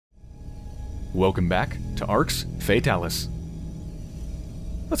Welcome back to Arx Fatalis.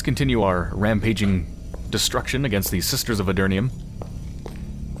 Let's continue our rampaging destruction against the Sisters of Aeternium.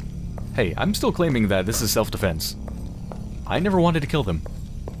 Hey, I'm still claiming that this is self-defense. I never wanted to kill them.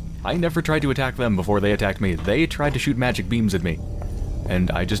 I never tried to attack them before they attacked me. They tried to shoot magic beams at me, and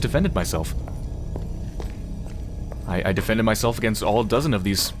I just defended myself. I defended myself against all dozen of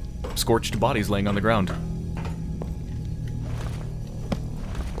these scorched bodies laying on the ground.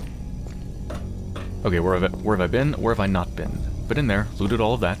 Okay, where have I been? Where have I not been? Been in there, looted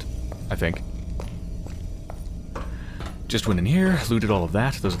all of that, I think. Just went in here, looted all of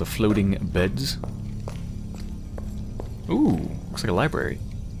that. Those are the floating beds. Ooh, looks like a library.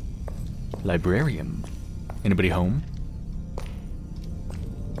 Librarium. Anybody home?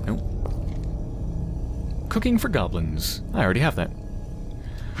 Nope. Cooking for goblins. I already have that.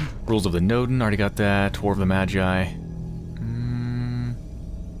 Rules of the Nodin, already got that. War of the Magi.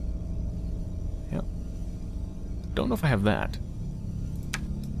 Yep. Don't know if I have that.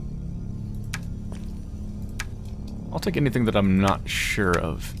 I'll take anything that I'm not sure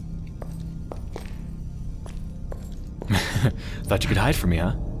of. Thought you could hide from me,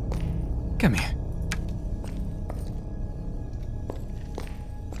 huh? Come here.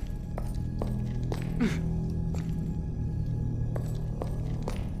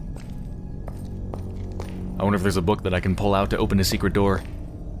 I wonder if there's a book that I can pull out to open a secret door.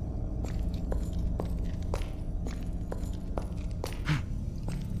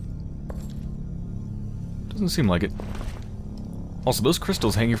 Doesn't seem like it. Also, those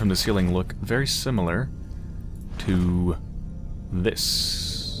crystals hanging from the ceiling look very similar to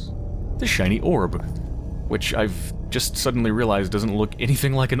this shiny orb, which I've just suddenly realized doesn't look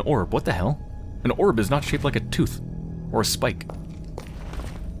anything like an orb. What the hell? An orb is not shaped like a tooth or a spike.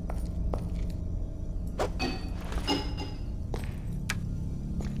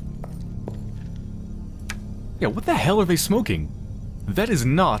 Yeah, what the hell are they smoking? That is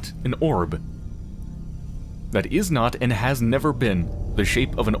not an orb. That is not and has never been the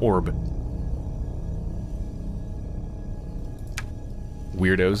shape of an orb.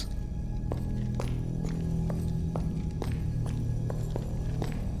 Weirdos.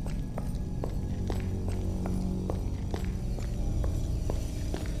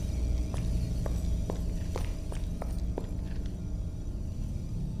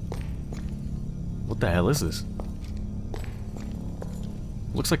 What the hell is this?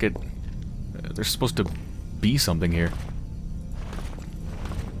 Looks like it... there's supposed to be something here.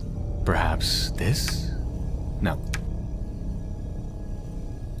 Perhaps this? No.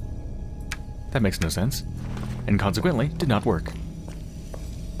 That makes no sense, and consequently did not work.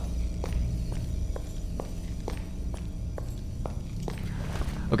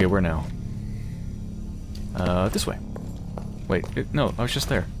 Okay, where now? This way. Wait, no, I was just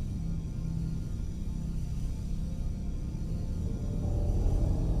there.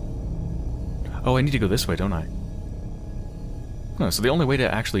 Oh, I need to go this way, don't I? Oh, so the only way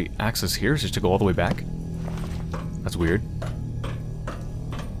to actually access here is just to go all the way back? That's weird.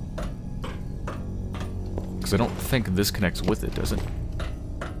 Because I don't think this connects with it, does it?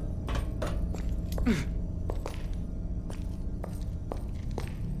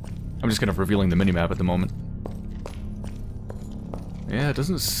 I'm just kind of revealing the minimap at the moment. Yeah, it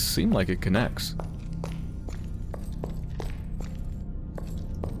doesn't seem like it connects.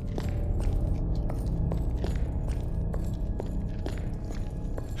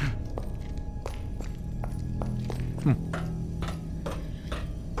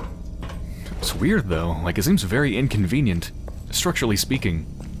 It's weird, though. Like, it seems very inconvenient, structurally speaking.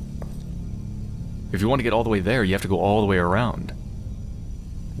 If you want to get all the way there, you have to go all the way around.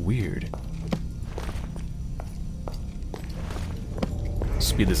 Weird.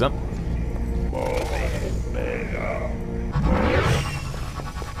 Speed this up.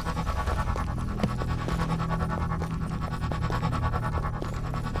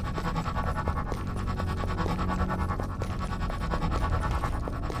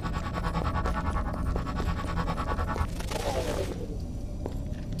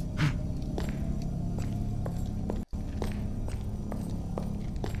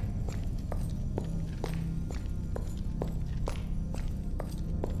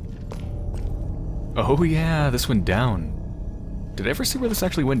 Oh yeah, this went down. Did I ever see where this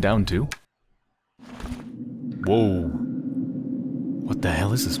actually went down to? Whoa. What the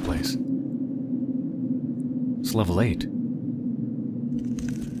hell is this place? It's level 8.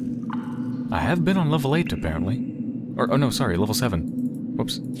 I have been on level 8, apparently. Or, oh no, sorry, level 7.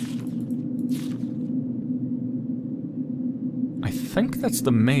 Whoops. I think that's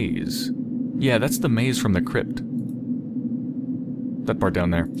the maze. Yeah, that's the maze from the crypt. That part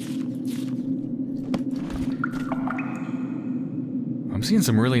down there. I'm seeing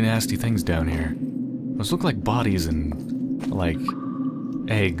some really nasty things down here. Those look like bodies and, like,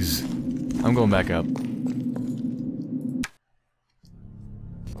 eggs. I'm going back up.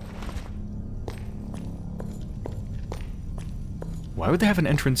 Why would they have an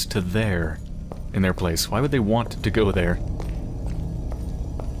entrance to there in their place? Why would they want to go there?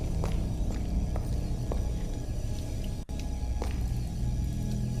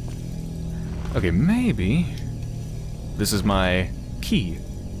 Okay, maybe this is my key.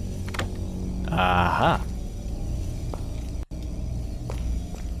 Aha!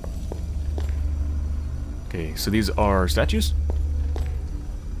 Okay, so these are statues?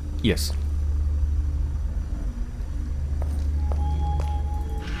 Yes.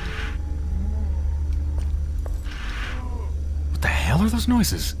 What the hell are those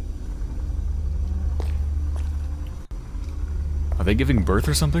noises? Are they giving birth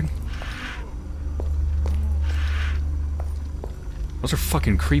or something? Those are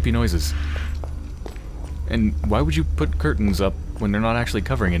fucking creepy noises. And why would you put curtains up when they're not actually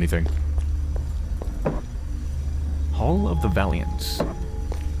covering anything? Hall of the Valiants.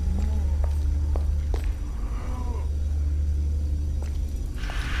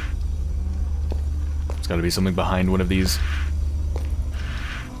 There's gotta be something behind one of these.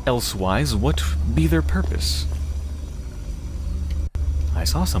 Elsewise, what be their purpose? I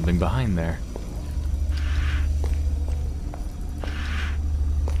saw something behind there.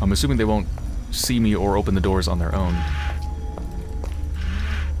 I'm assuming they won't see me or open the doors on their own.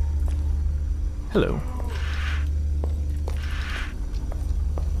 Hello.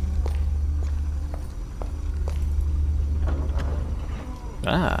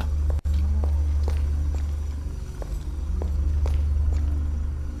 Ah.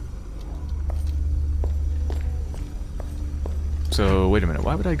 So, wait a minute,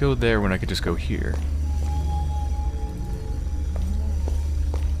 why would I go there when I could just go here?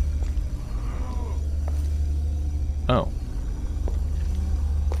 Oh.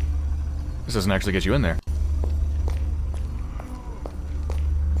 This doesn't actually get you in there.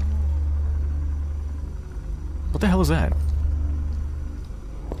 What the hell is that?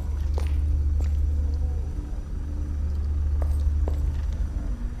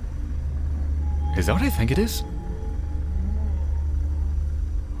 Is that what I think it is?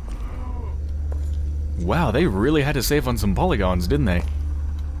 Wow, they really had to save on some polygons, didn't they?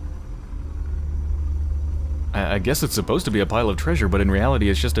 I guess it's supposed to be a pile of treasure, but in reality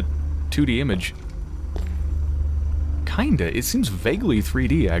it's just a 2D image. Kinda. It seems vaguely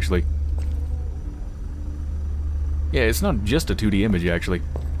 3D, actually. Yeah, it's not just a 2D image, actually.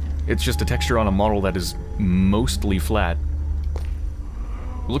 It's just a texture on a model that is mostly flat.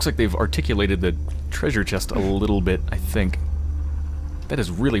 It looks like they've articulated the treasure chest a little bit, I think. That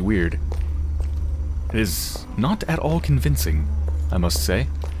is really weird. It is not at all convincing, I must say.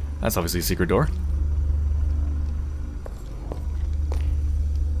 That's obviously a secret door.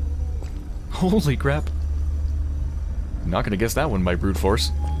 Holy crap. Not gonna guess that one by brute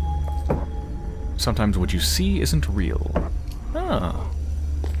force. Sometimes what you see isn't real. Ah.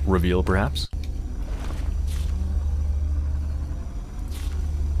 Reveal, perhaps?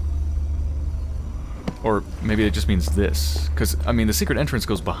 Or maybe it just means this. Because, I mean, the secret entrance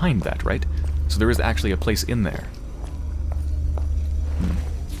goes behind that, right? So there is actually a place in there.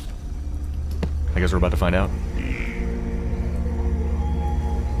 I guess we're about to find out.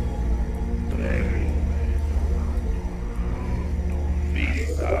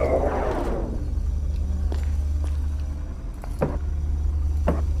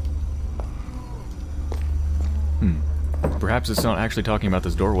 Perhaps it's not actually talking about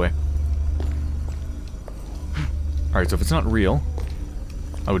this doorway. Alright, so if it's not real,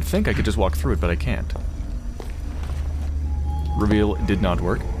 I would think I could just walk through it, but I can't. Reveal did not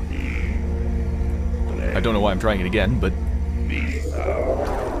work. I don't know why I'm trying it again, but...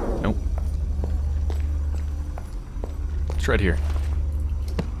 Nope. Let's try it here.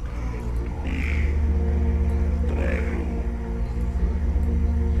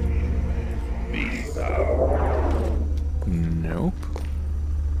 Nope.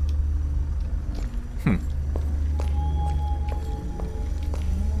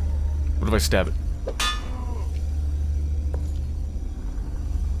 What if I stab it?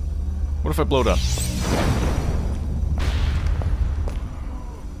 What if I blow it up?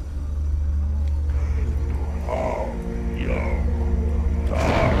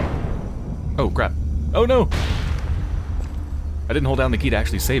 Oh, crap. Oh, no! I didn't hold down the key to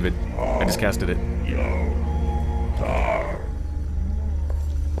actually save it. I just casted it.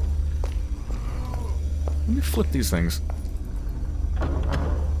 Let me flip these things.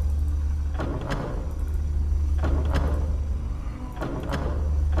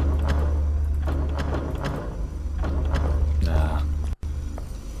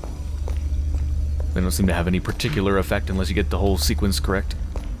 They don't seem to have any particular effect unless you get the whole sequence correct.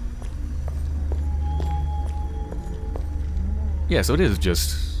 Yeah, so it is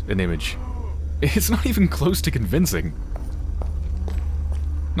just an image. It's not even close to convincing.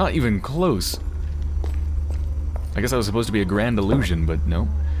 Not even close. I guess that was supposed to be a grand illusion, but no.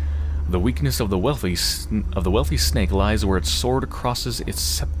 The weakness of the wealthy snake lies where its sword crosses its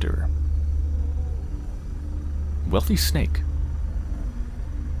scepter. Wealthy snake.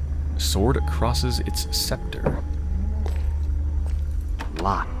 Sword crosses its scepter.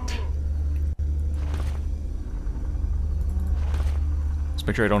 Locked. Let's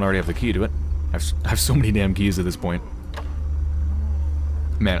make sure I don't already have the key to it. I have so many damn keys at this point.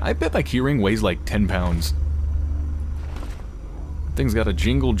 Man, I bet my keyring weighs like 10 pounds. Thing's got a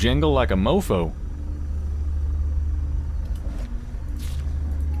jingle jangle like a mofo.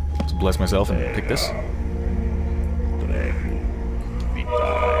 Let's bless myself and pick this.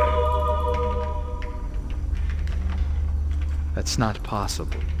 That's not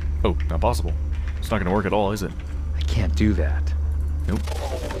possible. Oh, not possible. It's not gonna work at all, is it? I can't do that. Nope.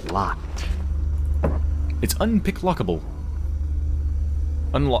 Locked. It's unpicklockable.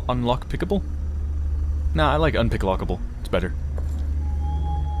 Unlock pickable? Nah, I like unpicklockable. It's better.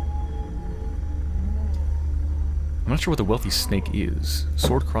 I'm not sure what the wealthy snake is.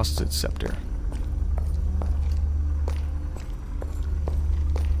 Sword crosses its scepter.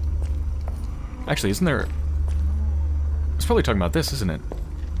 Actually, isn't there... It's probably talking about this, isn't it?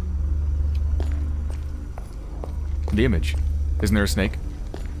 The image. Isn't there a snake?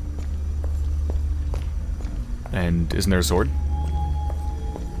 And isn't there a sword?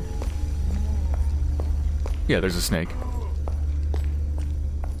 Yeah, there's a snake.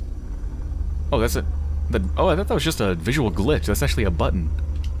 Oh, that's it. Oh, I thought that was just a visual glitch. That's actually a button.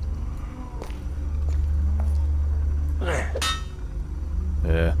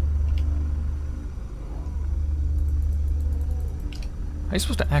 How are you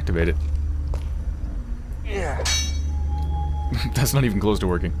supposed to activate it? Yeah. That's not even close to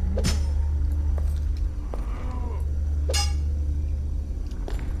working.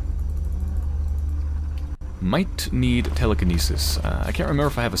 Might need telekinesis. I can't remember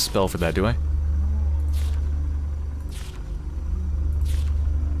if I have a spell for that, do I?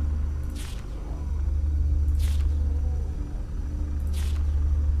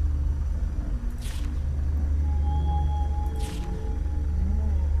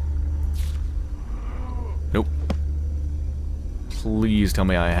 Nope. Please tell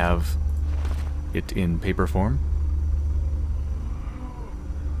me I have it in paper form.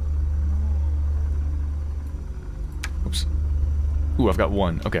 Oops. Ooh, I've got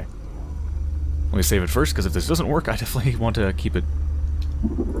one. Okay. Let me save it first, because if this doesn't work, I definitely want to keep it.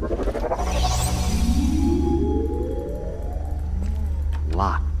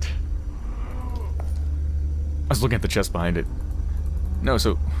 Locked. I was looking at the chest behind it. No,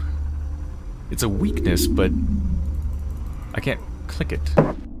 so... It's a weakness, but... I can't click it.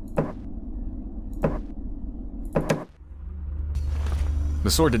 The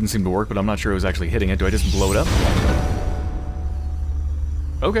sword didn't seem to work, but I'm not sure it was actually hitting it. Do I just blow it up?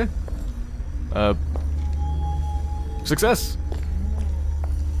 Okay. Success!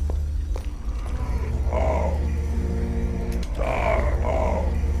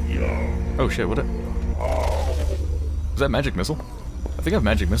 Oh shit, what a... Is that magic missile? I think I have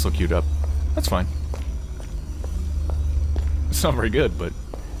magic missile queued up. That's fine. It's not very good, but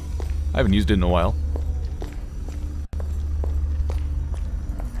I haven't used it in a while.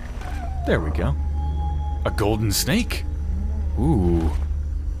 There we go. A golden snake? Ooh.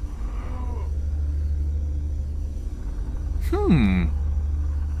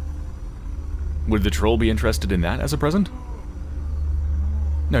 Would the troll be interested in that as a present?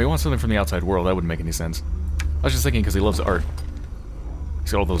 No, he wants something from the outside world. That wouldn't make any sense. I was just thinking because he loves art.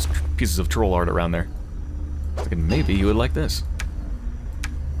 He's got all those pieces of troll art around there. I was thinking maybe you would like this.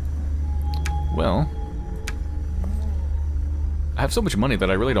 Well... I have so much money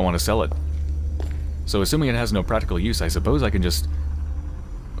that I really don't want to sell it. So assuming it has no practical use, I suppose I can just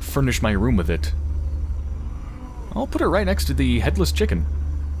furnish my room with it. I'll put it right next to the headless chicken.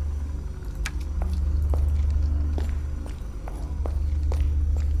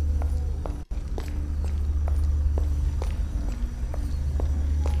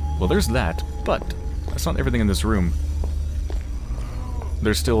 Well, there's that, but that's not everything in this room.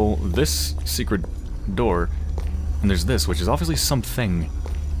 There's still this secret door, and there's this, which is obviously something.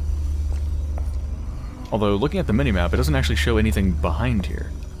 Although, looking at the minimap, it doesn't actually show anything behind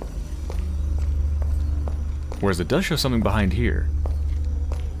here. Whereas it does show something behind here.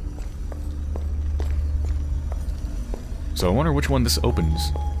 So I wonder which one this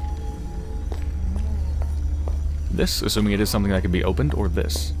opens. this, assuming it is something that can be opened, or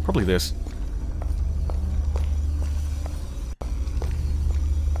this. Probably this.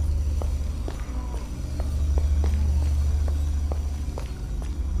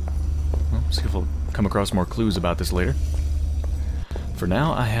 Well, see if we'll come across more clues about this later. For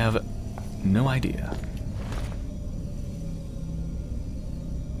now, I have no idea.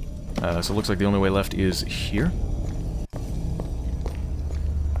 So it looks like the only way left is here.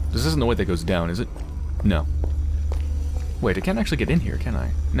 This isn't the way that goes down, is it? No. Wait, I can't actually get in here, can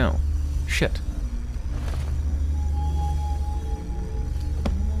I? No. Shit.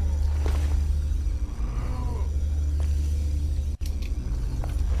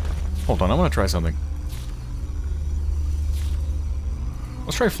 Hold on, I want to try something.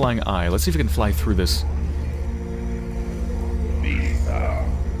 Let's try flying eye. Let's see if we can fly through this.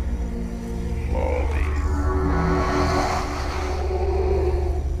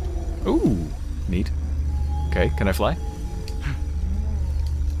 Ooh, neat. Okay, can I fly?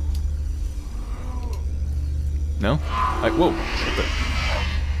 No? Whoa! What the?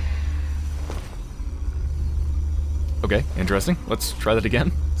 Okay, interesting. Let's try that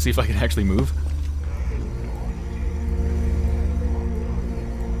again. See if I can actually move.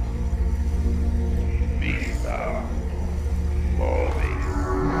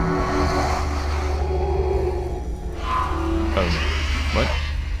 What?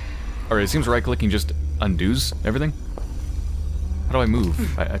 Alright, it seems right-clicking just undoes everything. How do I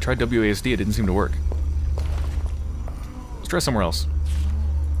move? I tried WASD, it didn't seem to work. Let's try somewhere else.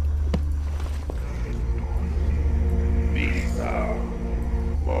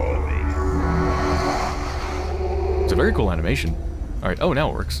 It's a very cool animation. Alright, oh, now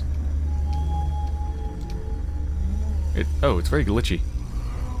it works. Oh, it's very glitchy.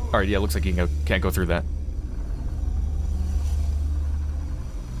 Alright, yeah, it looks like you can't go through that.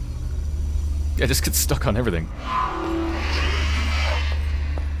 I just get stuck on everything.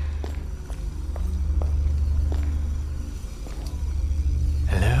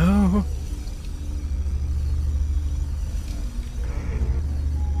 Hello?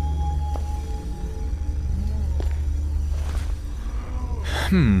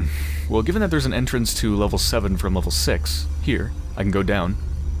 Well, given that there's an entrance to level 7 from level 6, here, I can go down.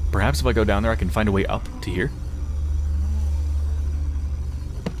 Perhaps if I go down there I can find a way up to here.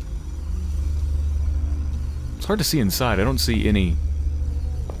 It's hard to see inside. I don't see any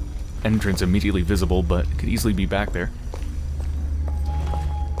entrance immediately visible, but it could easily be back there.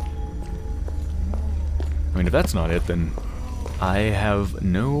 I mean, if that's not it, then I have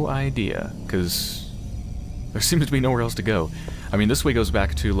no idea, because there seems to be nowhere else to go. I mean, this way goes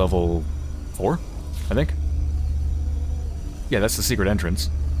back to level 4, I think. Yeah, that's the secret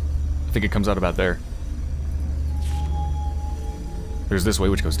entrance. I think it comes out about there. There's this way,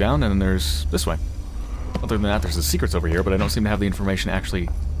 which goes down, and then there's this way. Other than that, there's the secrets over here, but I don't seem to have the information actually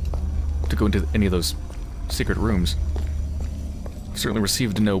to go into any of those secret rooms. Certainly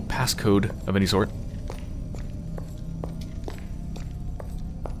received no passcode of any sort.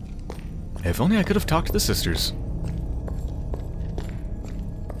 If only I could have talked to the sisters.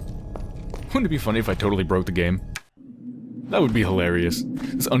 Wouldn't it be funny if I totally broke the game? That would be hilarious.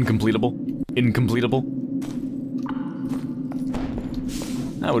 It's uncompletable. Incompletable.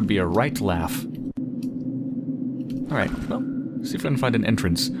 That would be a right laugh. Alright, well, see if I can find an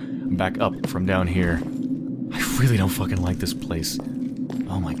entrance back up from down here. I really don't fucking like this place.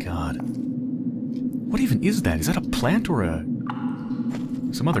 Oh my god. What even is that? Is that a plant or a...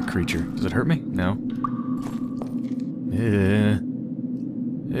 some other creature? Does it hurt me? No.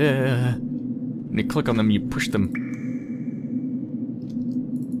 When you click on them, you push them.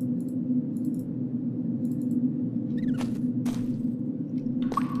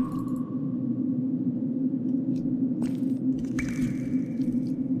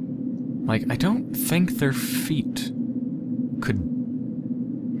 Like, I don't think their feet could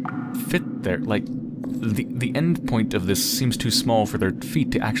fit there. Like, the end point of this seems too small for their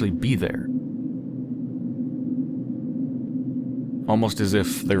feet to actually be there. Almost as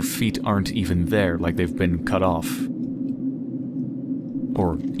if their feet aren't even there, like they've been cut off.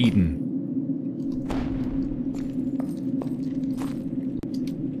 Or eaten.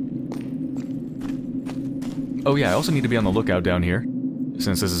 Oh yeah, I also need to be on the lookout down here,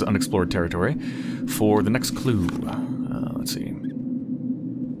 since this is unexplored territory, for the next clue. Let's see.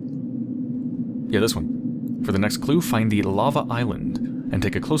 Yeah, this one. For the next clue, find the lava island, and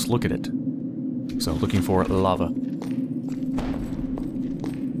take a close look at it. So, looking for lava.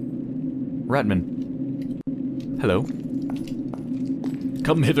 Ratman. Hello.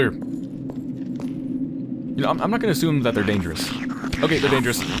 Come hither. You know, I'm not going to assume that they're dangerous. Okay, they're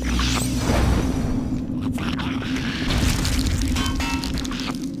dangerous.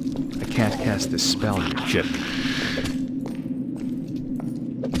 can't cast this spell yet. Shit.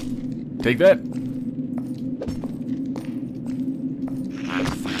 Take that.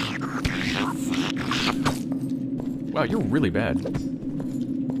 Wow, you're really bad.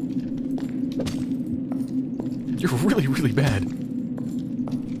 You're really, really bad.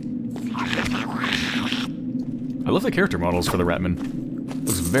 I love the character models for the Ratman.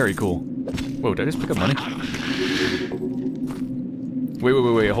 Looks very cool. Whoa, did I just pick up money?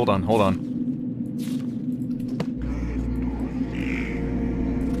 Wait, hold on.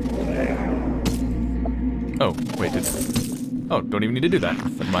 Oh, wait, oh, don't even need to do that.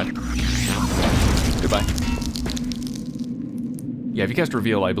 Never mind. Goodbye. Yeah, if you cast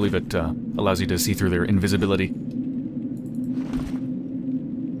Reveal, I believe it allows you to see through their invisibility.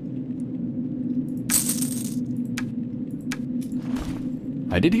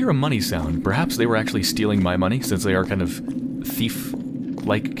 I did hear a money sound. Perhaps they were actually stealing my money, since they are kind of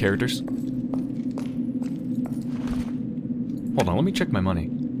thief-like characters. Hold on, let me check my money.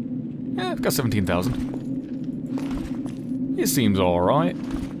 Yeah, I've got 17,000. It seems alright.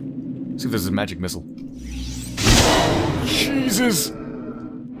 See if this is a magic missile. Jesus!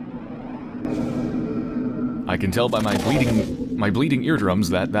 I can tell by my bleeding eardrums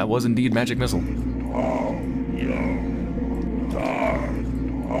that that was indeed magic missile.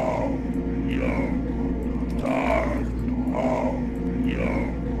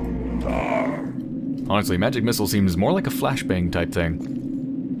 Honestly, magic missile seems more like a flashbang type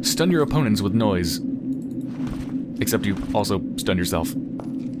thing. Stun your opponents with noise. Except you also stun yourself.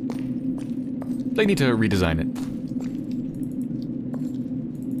 They need to redesign it.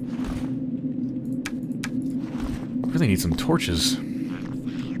 Really need some torches.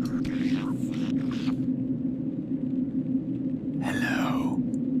 Hello.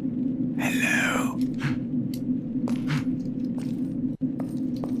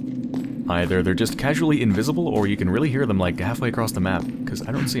 Either they're just casually invisible, or you can really hear them like halfway across the map, because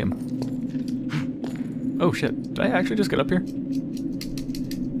I don't see them. Oh shit, did I actually just get up here?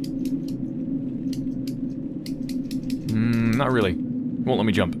 Not really. Won't let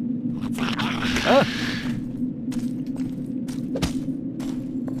me jump. Ah!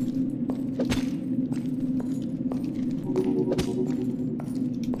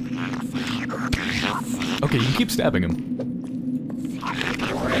 Okay, you can keep stabbing him.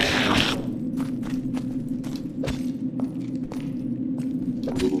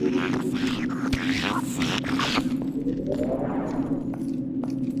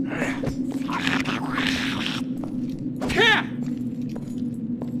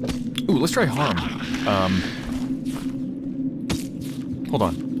 Ooh, let's try harm. Hold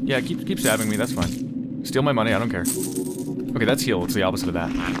on. Yeah, keep stabbing me, that's fine. Steal my money, I don't care. Okay, that's heal, it's the opposite of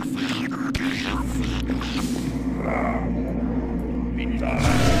that.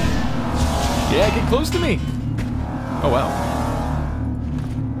 Yeah, get close to me! Oh, wow.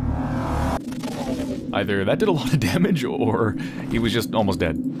 Either that did a lot of damage, or he was just almost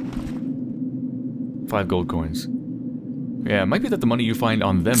dead. 5 gold coins. Yeah, it might be that the money you find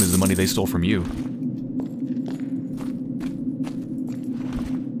on them is the money they stole from you.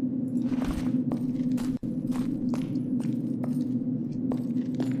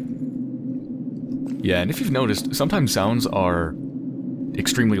 Yeah, and if you've noticed, sometimes sounds are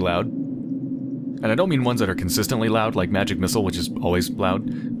extremely loud. And I don't mean ones that are consistently loud, like Magic Missile, which is always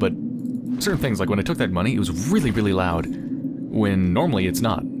loud, but certain things, like when I took that money, it was really, really loud, when normally it's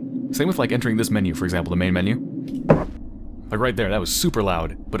not. Same with like entering this menu, for example, the main menu. Like right there, that was super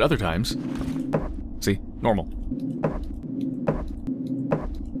loud, but other times, see, normal.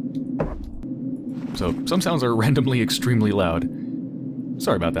 So, some sounds are randomly extremely loud.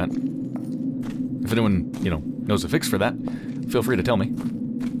 Sorry about that. If anyone, you know, knows a fix for that, feel free to tell me.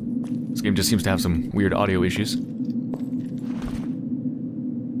 This game just seems to have some weird audio issues. I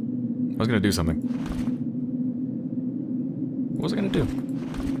was gonna do something. What was I gonna do?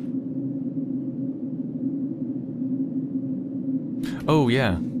 Oh,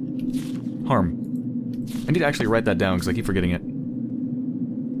 yeah. Harm. I need to actually write that down because I keep forgetting it.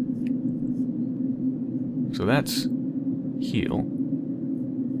 So that's heal.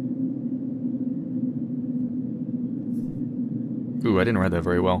 Ooh, I didn't write that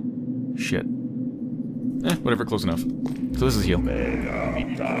very well. Shit. Whatever, close enough. So this is heal.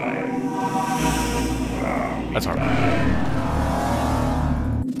 That's harm.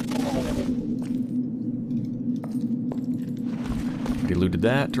 Eluded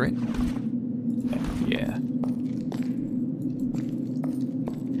that, right? Yeah.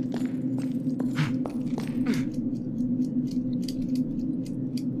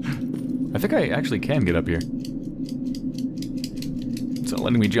 I think I actually can get up here. It's not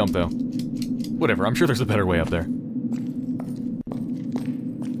letting me jump, though. Whatever, I'm sure there's a better way up there.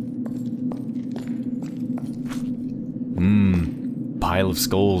 Pile of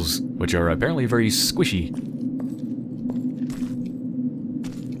skulls, which are apparently very squishy.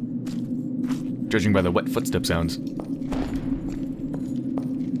 Judging by the wet footstep sounds.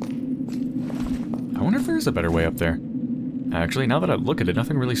 I wonder if there's a better way up there. Actually, now that I look at it,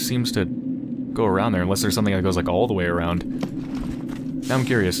 nothing really seems to go around there, unless there's something that goes like all the way around. Now I'm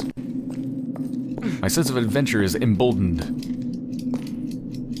curious. My sense of adventure is emboldened.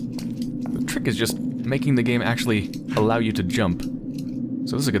 The trick is just making the game actually allow you to jump.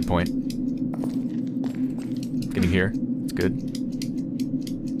 So this is a good point. Getting here. It's good.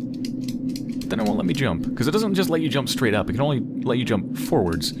 Then it won't let me jump, because it doesn't just let you jump straight up, it can only let you jump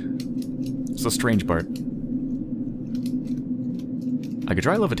forwards. It's the strange part. I could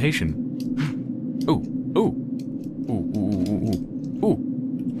try levitation. Ooh, ooh. Ooh, ooh, ooh, ooh, ooh.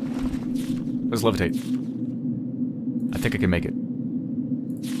 Let's levitate. I think I can make it.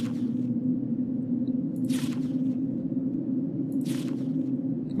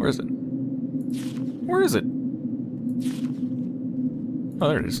 Where is it? Where is it? Oh,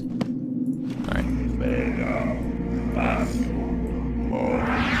 there it is. Alright.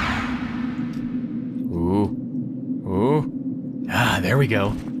 Ooh. Ooh. Ah, there we go.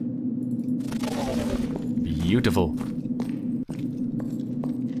 Beautiful.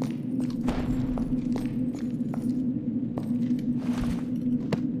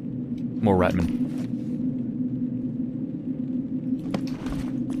 More Ratman.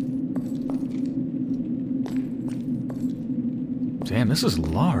 Damn, this is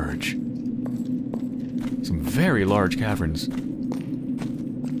large. Some very large caverns.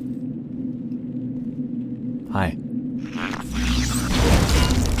 Hi.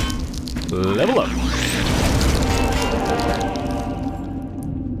 Level up.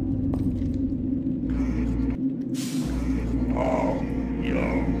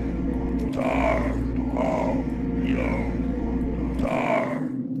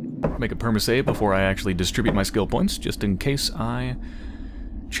 Make a perma-save before I actually distribute my skill points, just in case I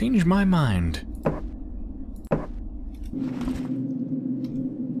change my mind.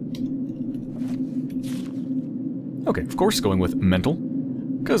 Okay, of course going with mental,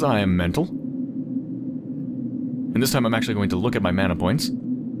 because I am mental. And this time I'm actually going to look at my mana points.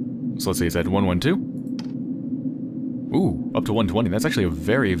 So let's see, it's at 112. Ooh, up to 120. That's actually a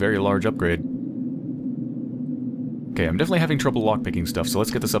very, very large upgrade. Okay, I'm definitely having trouble lockpicking stuff, so let's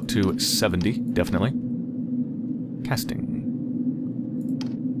get this up to 70, definitely. Casting.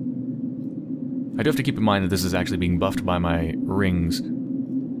 I do have to keep in mind that this is actually being buffed by my rings.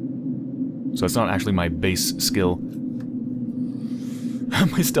 So it's not actually my base skill.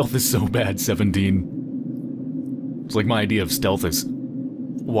 My stealth is so bad, 17. It's like my idea of stealth is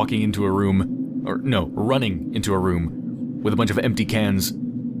walking into a room, or no, running into a room with a bunch of empty cans,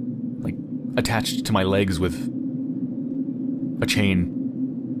 like, attached to my legs with a chain.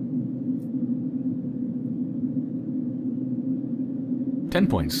 $10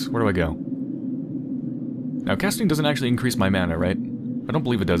 points. Where do I go? Now, casting doesn't actually increase my mana, right? I don't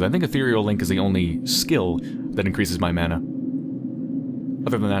believe it does. I think Ethereal Link is the only skill that increases my mana.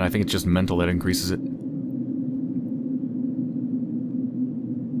 Other than that, I think it's just mental that increases it.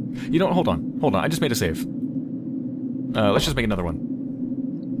 You know what? Hold on. Hold on. I just made a save. Let's just make another one.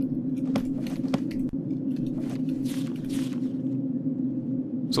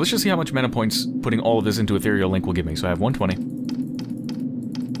 So let's just see how much mana points putting all of this into Ethereal Link will give me. So I have 120.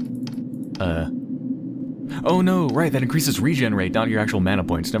 Oh no, right, that increases regen rate, not your actual mana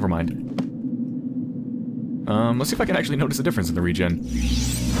points. Never mind. Let's see if I can actually notice a difference in the regen.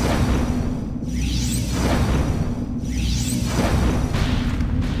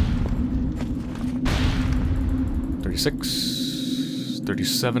 $36,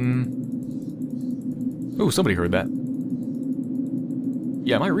 $37. Ooh, somebody heard that.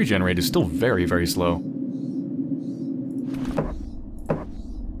 Yeah, my regen rate is still very, very slow.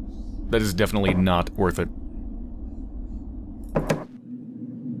 That is definitely not worth it.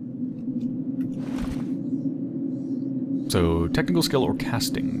 So, technical skill or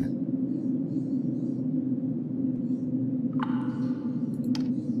casting?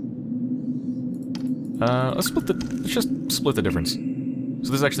 Let's just split the difference. So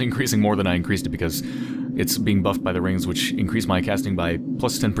this is actually increasing more than I increased it because it's being buffed by the rings, which increase my casting by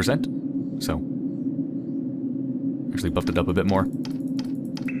plus 10%. So, actually buffed it up a bit more.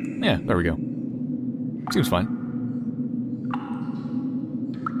 Yeah, there we go. Seems fine.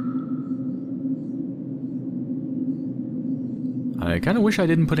 I kind of wish I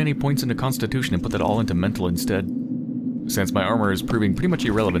didn't put any points into Constitution and put that all into Mental instead, since my armor is proving pretty much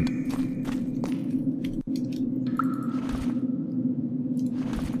irrelevant.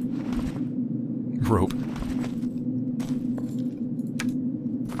 rope.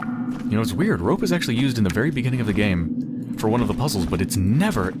 You know, it's weird. Rope is actually used in the very beginning of the game for one of the puzzles, but it's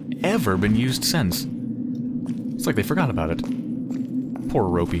never, ever been used since. It's like they forgot about it. Poor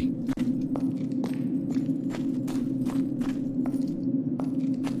Ropey.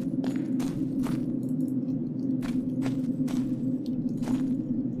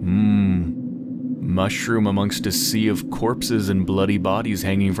 Mushroom amongst a sea of corpses and bloody bodies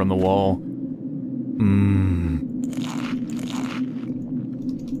hanging from the wall.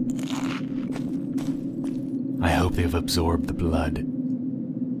 I hope they've absorbed the blood.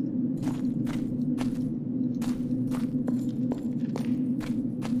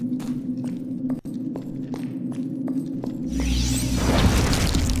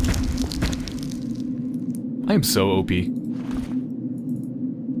 I am so OP.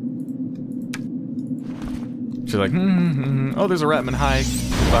 She's like, oh, there's a Ratman. Hi.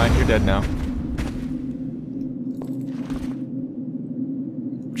 Fine, you're dead now.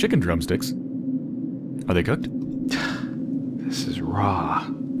 Chicken drumsticks. Are they cooked? This is raw.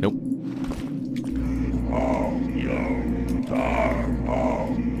 Nope.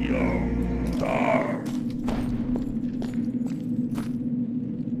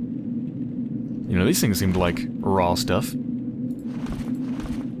 You know, these things seemed like raw stuff. I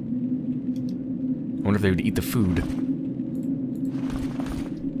wonder if they would eat the food.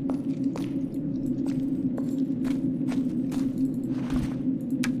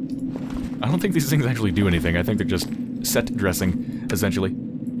 I don't think these things actually do anything. I think they're just set dressing, essentially.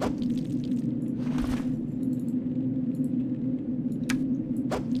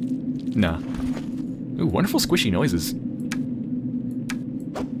 Nah. Ooh, wonderful squishy noises.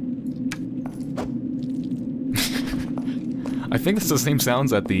 I think it's the same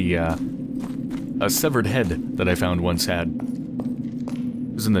sounds that the, a severed head that I found once had.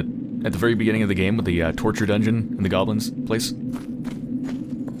 It was at the very beginning of the game with the torture dungeon in the goblins place.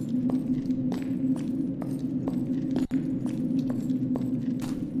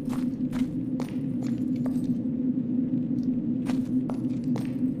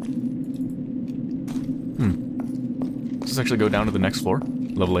 Let's actually go down to the next floor,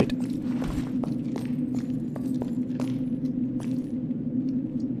 level 8.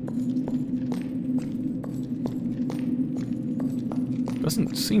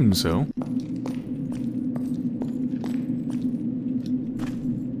 Doesn't seem so.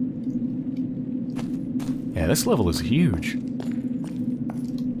 Yeah, this level is huge.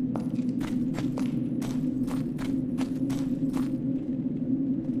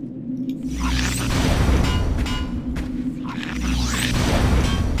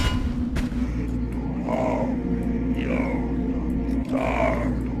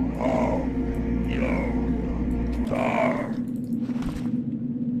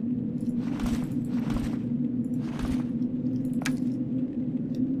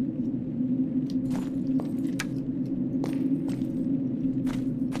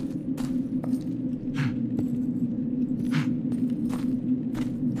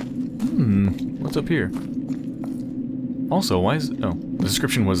 What's up here? Also, why is... Oh, the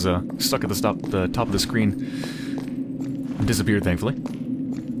description was stuck at the top of the screen. Disappeared, thankfully.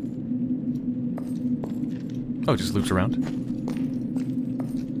 Oh, it just loops around.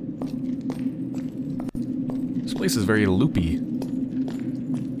 This place is very loopy.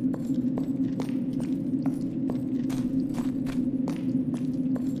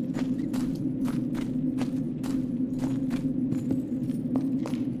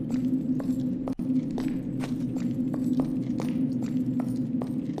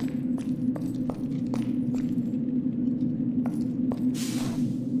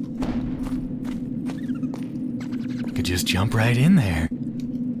 Just jump right in there.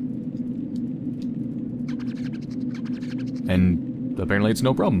 And apparently it's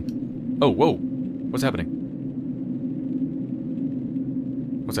no problem. Oh, whoa. What's happening?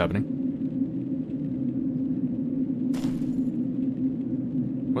 What's happening?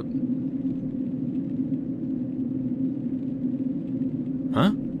 What?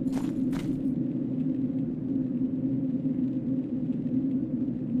 Huh?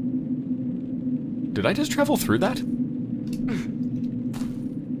 Did I just travel through that?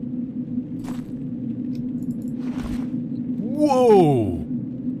 Whoa!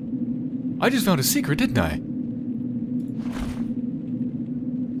 I just found a secret, didn't I?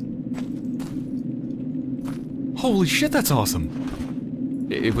 Holy shit, that's awesome!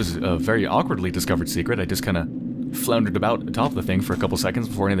 It was a very awkwardly discovered secret. I just kind of floundered about atop the thing for a couple seconds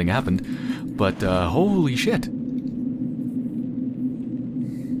before anything happened. But, holy shit.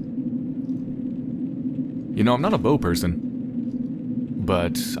 You know, I'm not a bow person.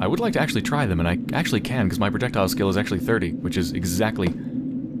 but I would like to actually try them, and I actually can, because my projectile skill is actually 30, which is exactly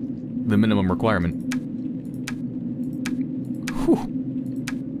the minimum requirement. Whew.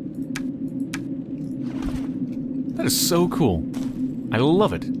 That is so cool. I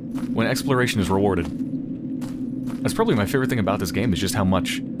love it when exploration is rewarded. That's probably my favorite thing about this game, is just how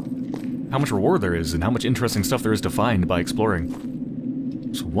much reward there is, and how much interesting stuff there is to find by exploring.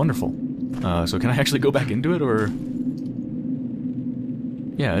 It's wonderful. So can I actually go back into it, or...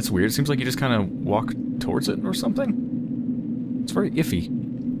 Yeah, it's weird. It seems like you just kind of walk towards it or something. It's very iffy.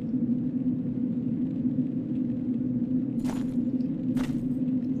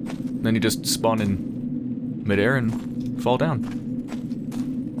 Then you just spawn in midair and fall down.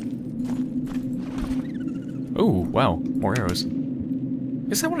 Oh, wow. More arrows.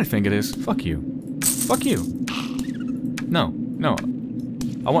 Is that what I think it is? Fuck you. Fuck you. No. No.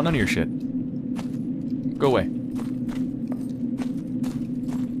 I want none of your shit. Go away.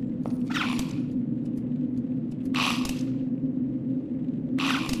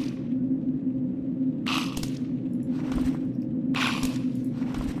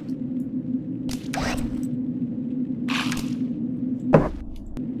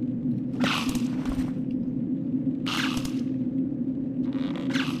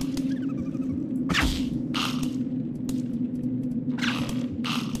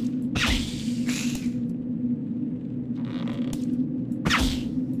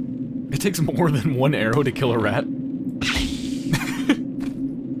 It takes more than one arrow to kill a rat.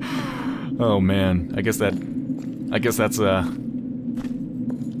 Oh man, I guess that's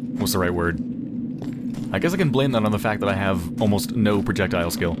what's the right word? I guess I can blame that on the fact that I have almost no projectile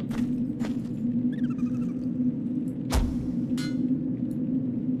skill.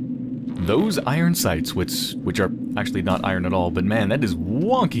 Those iron sights, which are actually not iron at all, but man, that is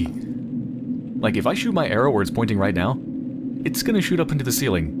wonky. Like, if I shoot my arrow where it's pointing right now, it's gonna shoot up into the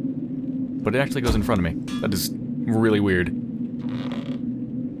ceiling. But it actually goes in front of me. That is really weird.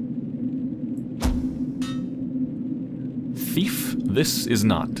 Thief, this is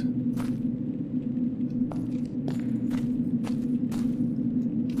not.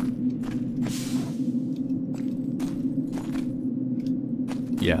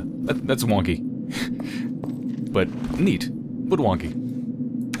 Yeah, that's wonky. But neat, but wonky.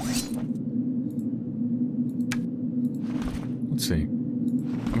 Let's see.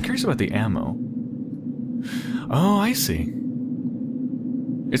 I'm curious about the ammo. Oh, I see.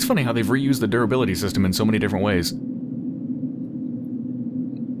 It's funny how they've reused the durability system in so many different ways.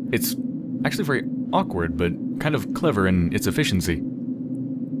 It's actually very awkward, but kind of clever in its efficiency.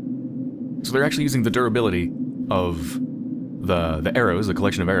 So they're actually using the durability of the arrows, the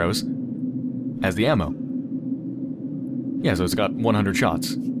collection of arrows, as the ammo. Yeah, so it's got 100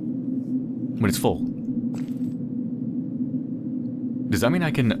 shots when it's full. Does that mean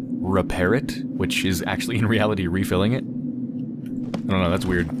I can repair it, which is actually in reality refilling it? I don't know, that's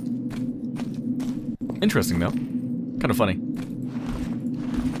weird. Interesting though. Kind of funny.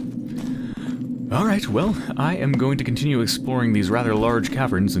 Alright, well, I am going to continue exploring these rather large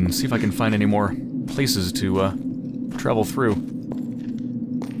caverns and see if I can find any more places to travel through.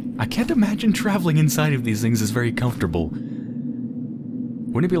 I can't imagine traveling inside of these things is very comfortable.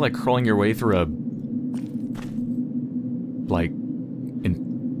 Wouldn't it be like crawling your way through a... like...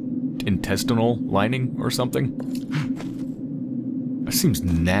 intestinal lining or something? That seems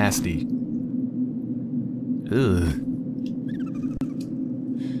nasty. Ugh.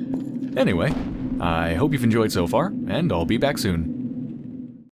 Anyway, I hope you've enjoyed so far, and I'll be back soon.